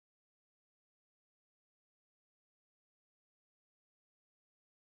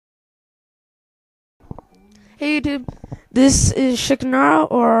Hey YouTube, this is Shikanara,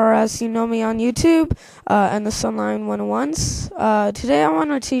 or as you know me on YouTube, EndlessOnline 101s. Today I want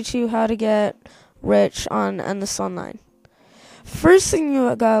to teach you how to get rich on EndlessOnline. First thing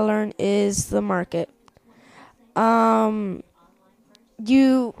you gotta learn is the market. To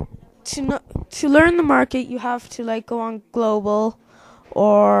learn the market, you have to go on Global,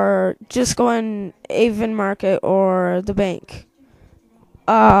 or just go on Avon Market or the bank.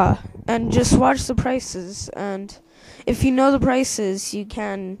 And just watch the prices, and if you know the prices, you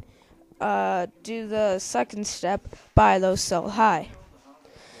can do the second step, buy low, sell high.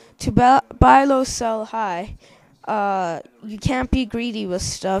 To buy low, sell high, you can't be greedy with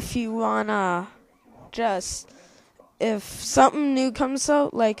stuff. You wanna if something new comes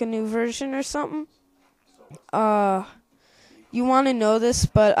out, like a new version or something, you want to know this,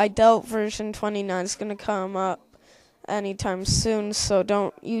 but I doubt version 29 is gonna come up anytime soon,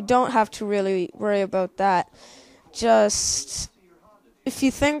 so you don't have to really worry about that. Just if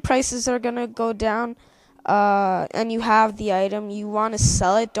you think prices are gonna go down, and you have the item, you want to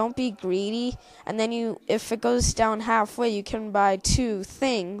sell it. Don't be greedy, and then if it goes down halfway, you can buy two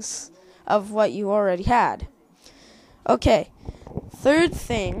things of what you already had. Okay, third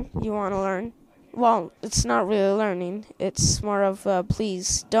thing you want to learn, well, it's not really learning, it's more of a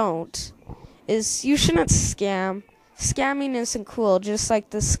please don't, is you shouldn't scam. Scamming isn't cool, just like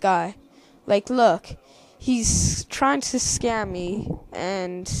this guy. Look, he's trying to scam me,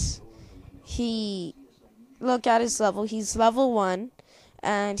 and look at his level. He's level 1,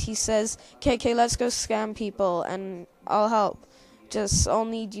 and he says, "KK, let's go scam people, and I'll help. I'll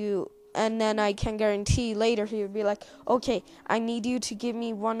need you." And then I can guarantee later he would be like, "Okay, I need you to give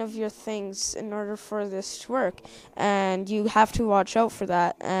me one of your things in order for this to work." And you have to watch out for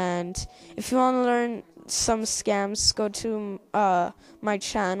that. And if you want to learn some scams, go to my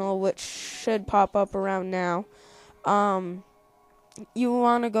channel, which should pop up around now. You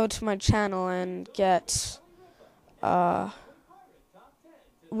want to go to my channel and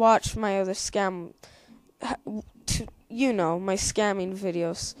watch my other my scamming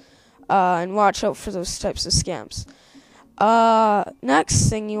videos, and watch out for those types of scams. Next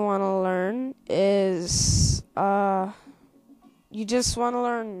thing you want to learn is you just want to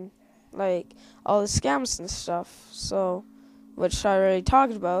learn all the scams and stuff, which I already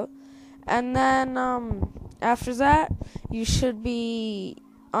talked about. And then after that, you should be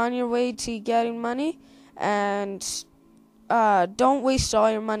on your way to getting money, and don't waste all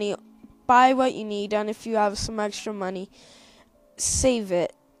your money. Buy what you need, and if you have some extra money, save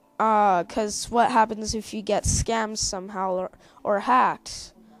it, because what happens if you get scammed somehow or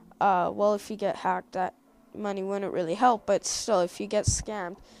hacked? If you get hacked, that money wouldn't really help, but still, if you get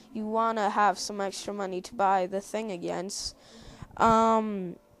scammed, you want to have some extra money to buy the thing against.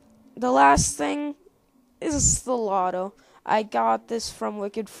 The last thing is the lotto. I got this from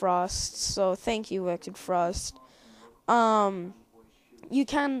Wicked Frost, so thank you, Wicked Frost. You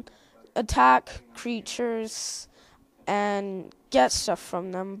can attack creatures and get stuff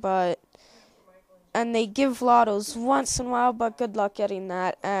from them, and they give lottos once in a while, but good luck getting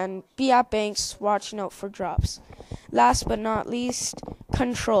that, and be at banks watching out for drops. Last but not least,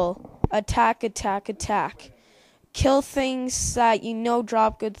 control. Attack, attack, attack. Kill things that you know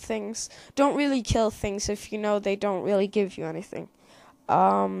drop good things. Don't really kill things if you know they don't really give you anything.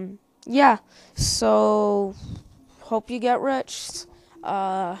 Yeah, so hope you get rich.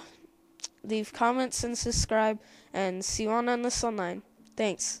 Leave comments and subscribe, and see you on EndlessOnline.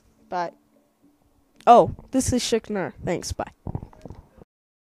 Thanks. Bye. Oh, this is Shiknar. Thanks. Bye.